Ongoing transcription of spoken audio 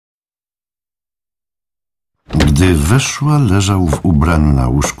Gdy weszła, leżał w ubraniu na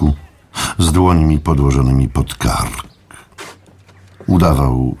łóżku z dłońmi podłożonymi pod kark.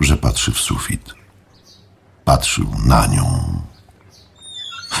 Udawał, że patrzy w sufit. Patrzył na nią.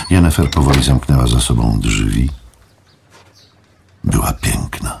 Yennefer powoli zamknęła za sobą drzwi. Była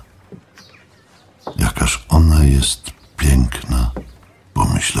piękna. Jakaż ona jest piękna,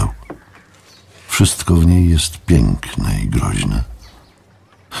 pomyślał. Wszystko w niej jest piękne i groźne.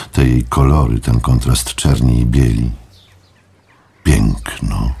 Te jej kolory, ten kontrast czerni i bieli.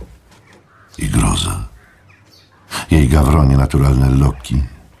 Piękno i groza. Jej gawronie naturalne loki.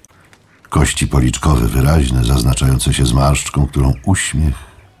 Kości policzkowe wyraźne, zaznaczające się zmarszczką, którą uśmiech,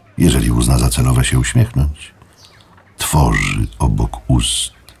 jeżeli uzna za celowe się uśmiechnąć, tworzy obok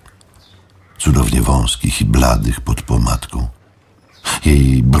ust. Cudownie wąskich i bladych pod pomadką.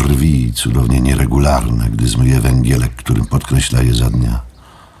 Jej brwi cudownie nieregularne, gdy zmyje węgielek, którym podkreśla je za dnia.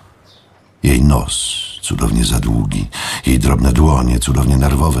 Jej nos cudownie za długi, jej drobne dłonie cudownie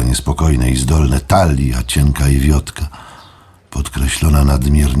nerwowe, niespokojne i zdolne, talia cienka i wiotka, podkreślona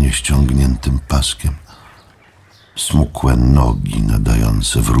nadmiernie ściągniętym paskiem. Smukłe nogi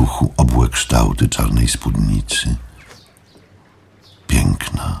nadające w ruchu obłe kształty czarnej spódnicy.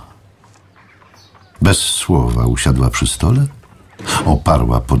 Piękna. Bez słowa usiadła przy stole,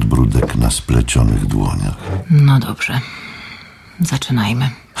 oparła podbródek na splecionych dłoniach. No dobrze, zaczynajmy.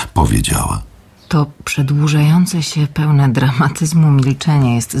 Powiedziała. To przedłużające się, pełne dramatyzmu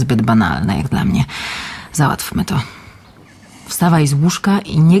milczenie jest zbyt banalne jak dla mnie. Załatwmy to. Wstawaj z łóżka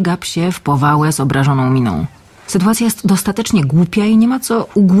i nie gap się w powałę z obrażoną miną. Sytuacja jest dostatecznie głupia i nie ma co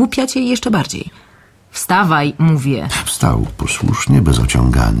ugłupiać jej jeszcze bardziej. Wstawaj, mówię. Wstał posłusznie, bez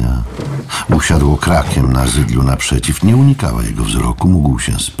ociągania. Usiadł krakiem na zydlu naprzeciw. Nie unikała jego wzroku, mógł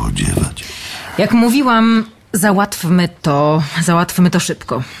się spodziewać. Jak mówiłam, załatwmy to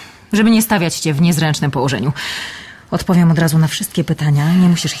szybko. Żeby nie stawiać cię w niezręcznym położeniu. Odpowiem od razu na wszystkie pytania, nie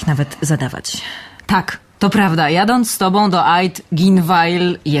musisz ich nawet zadawać. Tak, to prawda, jadąc z tobą do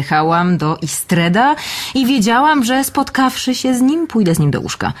Ginweil jechałam do Istreda i wiedziałam, że spotkawszy się z nim, pójdę z nim do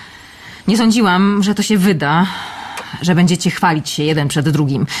łóżka. Nie sądziłam, że to się wyda, że będziecie chwalić się jeden przed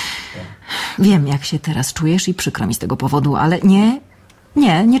drugim. Wiem, jak się teraz czujesz i przykro mi z tego powodu, ale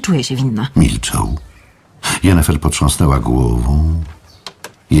nie czuję się winna. Milczał. Yennefer potrząsnęła głową.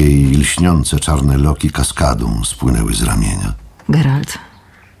 Jej lśniące czarne loki kaskadą spłynęły z ramienia. Geralt,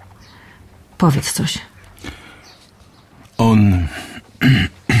 powiedz coś. On...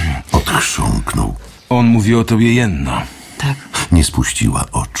 Odchrząknął. On mówi o tobie Jenno. Tak. Nie spuściła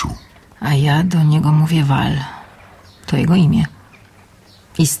oczu. A ja do niego mówię Wal. To jego imię.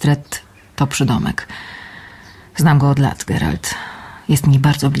 Istred to przydomek. Znam go od lat, Geralt. Jest mi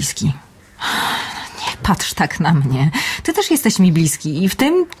bardzo bliski. Nie patrz tak na mnie. Ty też jesteś mi bliski i w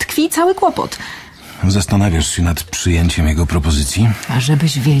tym tkwi cały kłopot. Zastanawiasz się nad przyjęciem jego propozycji? A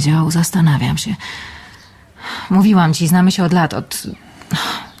żebyś wiedział, zastanawiam się. Mówiłam ci, znamy się od lat, od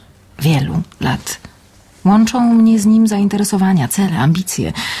wielu lat. Łączą mnie z nim zainteresowania, cele,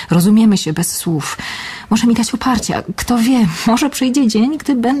 ambicje. Rozumiemy się bez słów. Może mi dać oparcia. Kto wie, może przyjdzie dzień,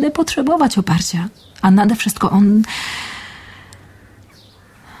 gdy będę potrzebować oparcia. A nade wszystko on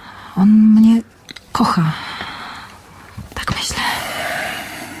mnie kocha. Tak myślę.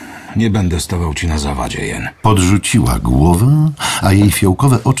 Nie będę stawał ci na zawadzie, Jen. Podrzuciła głowę, a jej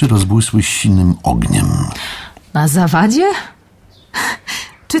fiołkowe oczy rozbłysły sinym ogniem. Na zawadzie?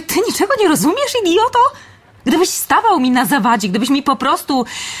 Czy ty niczego nie rozumiesz, idioto? Gdybyś stawał mi na zawadzie, gdybyś mi po prostu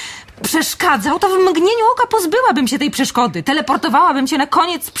przeszkadzał, to w mgnieniu oka pozbyłabym się tej przeszkody. Teleportowałabym cię na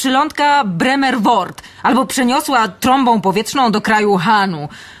koniec przylądka Bremerword albo przeniosła trąbą powietrzną do kraju Hanu.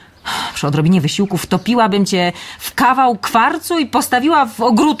 Przy odrobinie wysiłku wtopiłabym cię w kawał kwarcu i postawiła w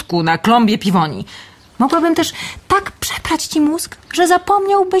ogródku na klombie piwoni. Mogłabym też tak przeprać ci mózg, że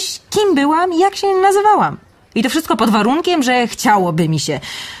zapomniałbyś, kim byłam i jak się nazywałam. I to wszystko pod warunkiem, że chciałoby mi się.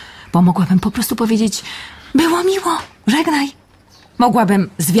 Bo mogłabym po prostu powiedzieć: było miło, żegnaj. Mogłabym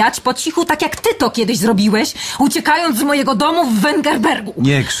zwiać po cichu, tak jak ty to kiedyś zrobiłeś, uciekając z mojego domu w Wengerbergu.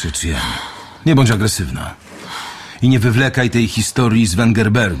 Nie krzycz, Jen. Nie bądź agresywna. I nie wywlekaj tej historii z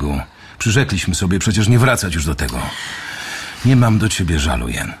Wengerbergu. Przyrzekliśmy sobie przecież nie wracać już do tego. Nie mam do ciebie żalu,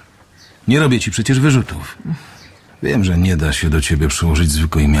 Jen. Nie robię ci przecież wyrzutów. Wiem, że nie da się do ciebie przyłożyć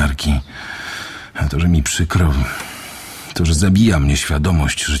zwykłej miarki. A to, że mi przykro, to, że zabija mnie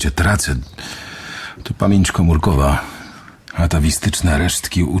świadomość, że cię tracę, to pamięć komórkowa, atawistyczne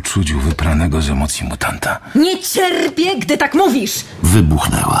resztki uczuciu wypranego z emocji mutanta. Nie cierpię, gdy tak mówisz!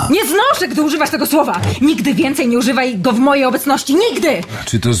 Wybuchnęła. Nie znoszę, gdy używasz tego słowa! Nigdy więcej nie używaj go w mojej obecności, nigdy! A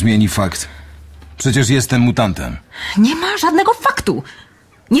czy to zmieni fakt? Przecież jestem mutantem. Nie ma żadnego faktu.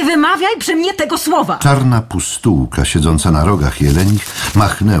 Nie wymawiaj przy mnie tego słowa! Czarna pustułka siedząca na rogach jelenich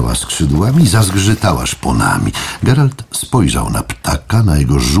machnęła skrzydłami, zazgrzytała szponami. Geralt spojrzał na ptaka, na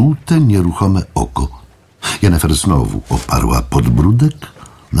jego żółte, nieruchome oko. Yennefer znowu oparła podbródek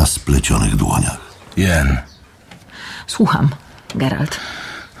na splecionych dłoniach. Jen, Słucham, Geralt.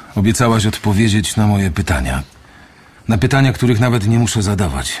 obiecałaś odpowiedzieć na moje pytania. Na pytania, których nawet nie muszę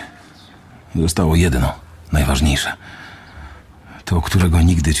zadawać. Zostało jedno, najważniejsze. To, którego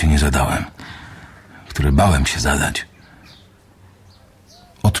nigdy ci nie zadałem. Które bałem się zadać.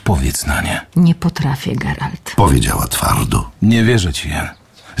 Odpowiedz na nie. Nie potrafię, Geralt. Powiedziała twardo. Nie wierzę ci, Jen.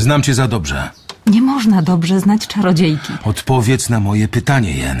 Znam cię za dobrze. Nie można dobrze znać czarodziejki. Odpowiedz na moje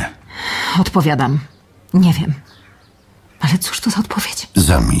pytanie, Jen. Odpowiadam. Nie wiem. Ale cóż to za odpowiedź?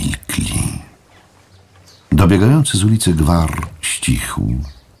 Zamilkli. Dobiegający z ulicy gwar ścichł,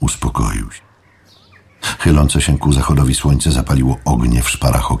 uspokoił się. Chylące się ku zachodowi słońce zapaliło ognie w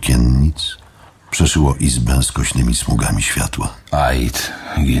szparach okiennic, przeszyło izbę skośnymi smugami światła. Aid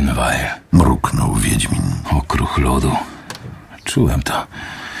Ginwail. Mruknął wiedźmin. Okruch lodu. Czułem to.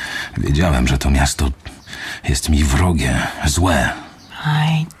 Wiedziałem, że to miasto jest mi wrogie, złe.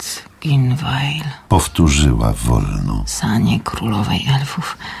 Aid Ginwail. Powtórzyła wolno. Sanie królowej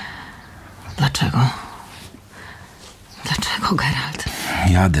elfów. Dlaczego? Dlaczego, Geralt?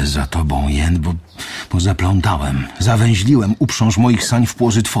 Jadę za tobą, Jen, bo zaplątałem, zawęźliłem uprząż moich sań w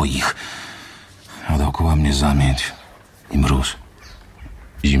płozy twoich. A dookoła mnie zamieć i mróz.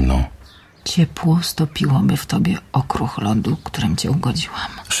 Zimno. Ciepło stopiłoby w tobie okruch lodu, którym cię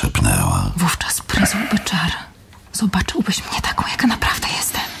ugodziłam. Szepnęła. Wówczas pryzłby czar. Zobaczyłbyś mnie taką, jaka naprawdę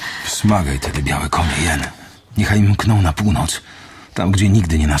jestem. Smagaj te białe konie, Jen. Niechaj mkną na północ. Tam, gdzie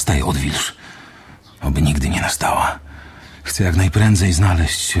nigdy nie nastaje odwilż. Oby nigdy nie nastała. Chcę jak najprędzej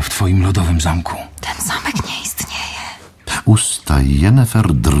znaleźć się w twoim lodowym zamku. Ten zamek nie istnieje. Usta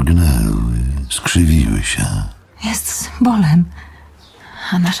Yennefer drgnęły, skrzywiły się. Jest symbolem.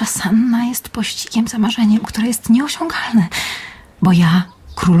 A nasza Sanna jest pościgiem za marzeniem, które jest nieosiągalne. Bo ja,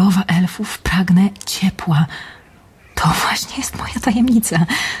 królowa elfów, pragnę ciepła. To właśnie jest moja tajemnica.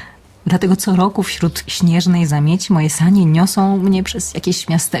 Dlatego co roku wśród śnieżnej zamieci moje sanie niosą mnie przez jakieś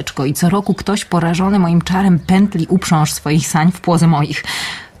miasteczko i co roku ktoś porażony moim czarem pętli uprząż swoich sań w płozy moich.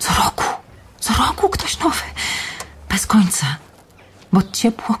 Co roku ktoś nowy. Bez końca. Bo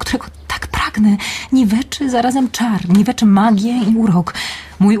ciepło, którego tak pragnę, niweczy zarazem czar, niweczy magię i urok.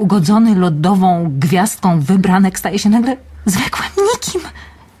 Mój ugodzony lodową gwiazdką wybranek staje się nagle zwykłym nikim.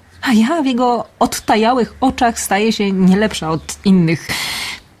 A ja w jego odtajałych oczach staję się nie lepsza od innych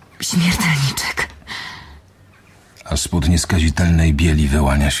śmiertelniczek. A spod nieskazitelnej bieli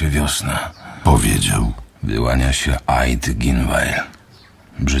wyłania się wiosna. Powiedział. Wyłania się Aid Ginwail.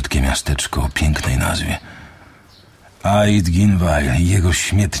 Brzydkie miasteczko o pięknej nazwie. Aid Ginwail i jego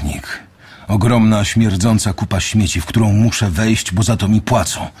śmietnik. Ogromna, śmierdząca kupa śmieci, w którą muszę wejść, bo za to mi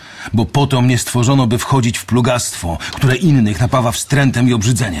płacą. Bo po to mnie stworzono, by wchodzić w plugastwo, które innych napawa wstrętem i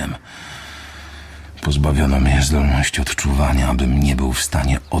obrzydzeniem. Pozbawiono mnie zdolności odczuwania, abym nie był w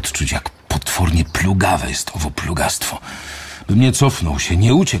stanie odczuć, jak potwornie plugawe jest owo plugastwo. Bym nie cofnął się,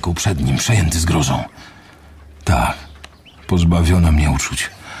 nie uciekł przed nim, przejęty zgrozą. Tak, pozbawiono mnie uczuć.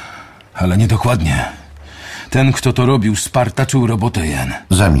 Ale niedokładnie. Ten, kto to robił, spartaczył robotę, Jen.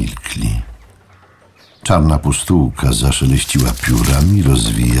 Zamilkli. Czarna pustułka zaszeleściła piórami,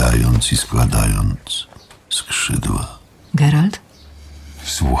 rozwijając i składając skrzydła. Geralt,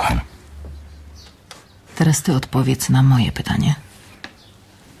 Słucham. teraz ty odpowiedz na moje pytanie.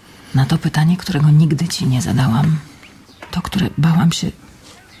 Na to pytanie, którego nigdy ci nie zadałam. To, które bałam się...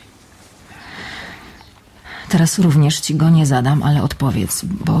 Teraz również ci go nie zadam, ale odpowiedz,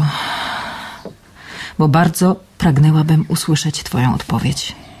 bo bardzo pragnęłabym usłyszeć twoją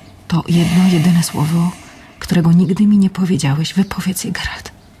odpowiedź. To jedno, jedyne słowo, którego nigdy mi nie powiedziałeś. Wypowiedz je,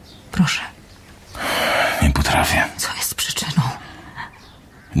 Geralt. Proszę. Nie potrafię. Co jest przyczyną?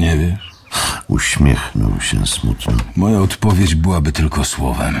 Nie wiesz? Uśmiechnął się smutno. Moja odpowiedź byłaby tylko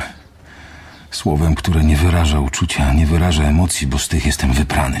słowem. Słowem, które nie wyraża uczucia, nie wyraża emocji, bo z tych jestem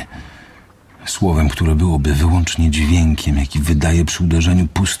wyprany. Słowem, które byłoby wyłącznie dźwiękiem, jaki wydaje przy uderzeniu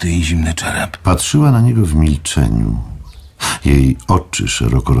pusty i zimny czerep. Patrzyła na niego w milczeniu. Jej oczy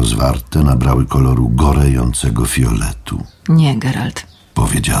szeroko rozwarte nabrały koloru gorejącego fioletu. Nie, Geralt.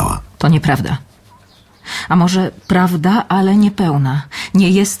 Powiedziała. To nieprawda. A może prawda, ale niepełna. Nie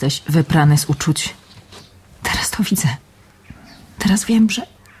jesteś wyprany z uczuć. Teraz to widzę. Teraz wiem, że...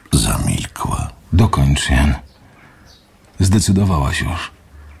 Zamilkła. Dokończ, Jen. Zdecydowałaś już.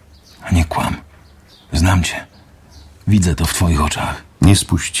 Nie kłam. Znam cię. Widzę to w twoich oczach. Nie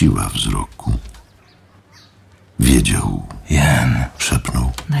spuściła wzroku. Wiedział. Jen.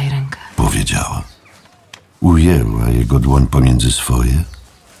 Szepnął. Daj rękę. Powiedziała. Ujęła jego dłoń pomiędzy swoje.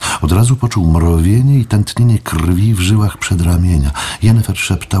 Od razu poczuł mrowienie i tętnienie krwi w żyłach przedramienia. Yennefer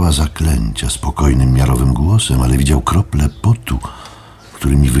szeptała zaklęcia spokojnym, miarowym głosem, ale widział krople potu,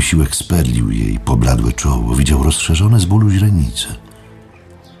 którymi wysiłek sperlił jej pobladłe czoło. Widział rozszerzone z bólu źrenice.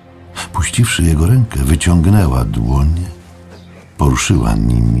 Puściwszy jego rękę, wyciągnęła dłoń, poruszyła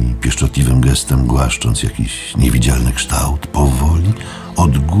nimi pieszczotliwym gestem, głaszcząc jakiś niewidzialny kształt, powoli,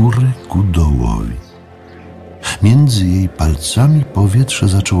 od góry ku dołowi. Między jej palcami powietrze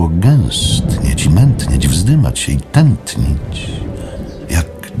zaczęło gęstnieć i mętnieć, wzdymać się i tętnić, jak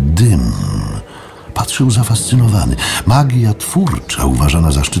dym. Patrzył zafascynowany. Magia twórcza,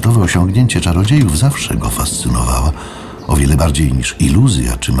 uważana za szczytowe osiągnięcie czarodziejów, zawsze go fascynowała. O wiele bardziej niż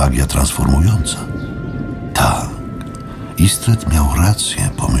iluzja czy magia transformująca. Tak, Istred miał rację,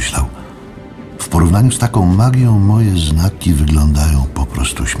 pomyślał. W porównaniu z taką magią moje znaki wyglądają po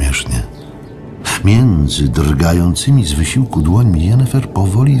prostu śmiesznie. Między drgającymi z wysiłku dłońmi Yennefer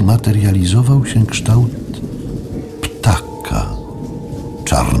powoli materializował się kształt ptaka,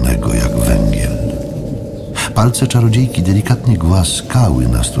 czarnego jak węgiel. Palce czarodziejki delikatnie głaskały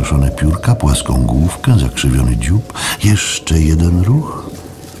nastoszone piórka, płaską główkę, zakrzywiony dziób. Jeszcze jeden ruch,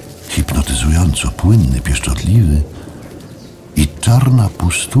 hipnotyzująco płynny, pieszczotliwy, i czarna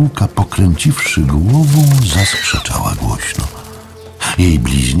pustułka, pokręciwszy głową, zaskrzeczała głośno. Jej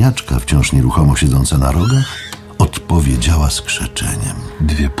bliźniaczka, wciąż nieruchomo siedząca na rogach, odpowiedziała skrzeczeniem.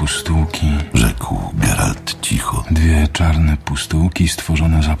 2 pustułki, Rzekł Geralt cicho. 2 czarne pustułki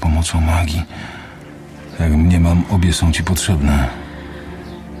stworzone za pomocą magii. Jak mniemam, obie są ci potrzebne.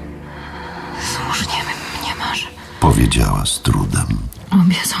 Słusznie mnie masz. Powiedziała z trudem.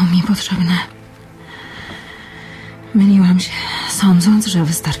 Obie są mi potrzebne. Myliłam się, sądząc, że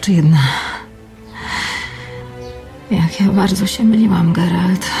wystarczy jedna. Jak ja bardzo się myliłam,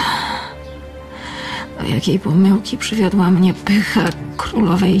 Geralt. Do jakiej pomyłki przywiodła mnie pycha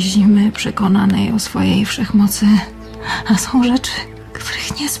królowej zimy, przekonanej o swojej wszechmocy. A są rzeczy,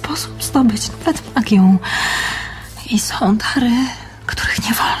 których nie sposób zdobyć nawet magią. I są dary, których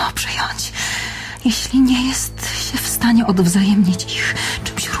nie wolno przyjąć, jeśli nie jest się w stanie odwzajemnić ich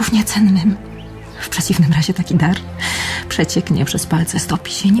czymś równie cennym. W przeciwnym razie taki dar przecieknie przez palce,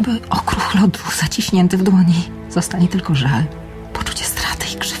 stopi się niby okruch lodu zaciśnięty w dłoni. Zostanie tylko żal, poczucie straty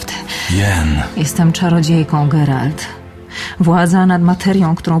i krzywdy. Jen. Jestem czarodziejką, Geralt. Władza nad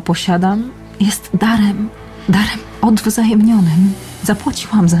materią, którą posiadam, jest darem odwzajemnionym.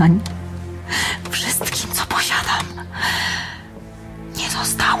 Zapłaciłam zań. Wszystkim, co posiadam. Nie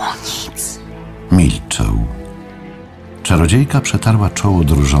zostało nic. Milczał. Czarodziejka przetarła czoło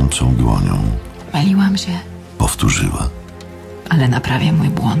drżącą dłonią. Myliłam się, Powtórzyła. ale naprawię mój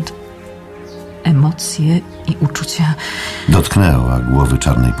błąd. Emocje i uczucia. Dotknęła głowy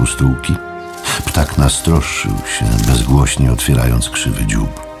czarnej pustułki. Ptak nastroszył się, bezgłośnie otwierając krzywy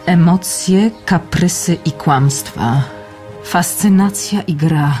dziób. Emocje, kaprysy i kłamstwa. Fascynacja i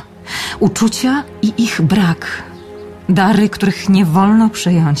gra. Uczucia i ich brak. Dary, których nie wolno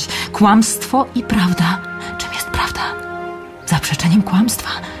przyjąć. Kłamstwo i prawda. Czym jest prawda? Zaprzeczeniem kłamstwa?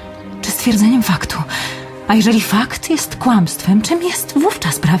 Czy stwierdzeniem faktu? A jeżeli fakt jest kłamstwem, czym jest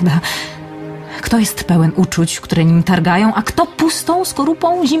wówczas prawda? Kto jest pełen uczuć, które nim targają, a kto pustą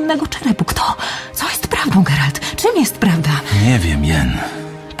skorupą zimnego czerepu? Kto? Co jest prawdą, Geralt? Czym jest prawda? Nie wiem, Jen.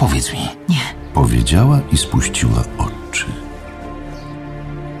 Powiedz mi. Nie. Powiedziała i spuściła oczy.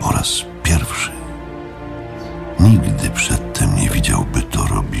 Po raz pierwszy. Nigdy przedtem nie widział, by to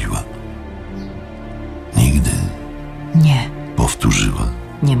robiła. Nigdy. Nie. Powtórzyła.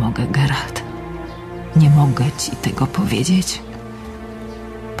 Nie mogę, Geralt. Nie mogę ci tego powiedzieć.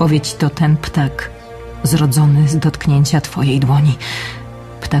 Powie ci to ten ptak, zrodzony z dotknięcia twojej dłoni.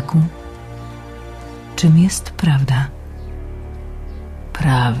 Ptaku, czym jest prawda?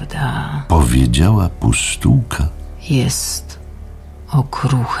 Prawda Powiedziała pustułka. jest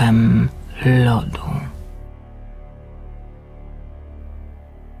okruchem lodu.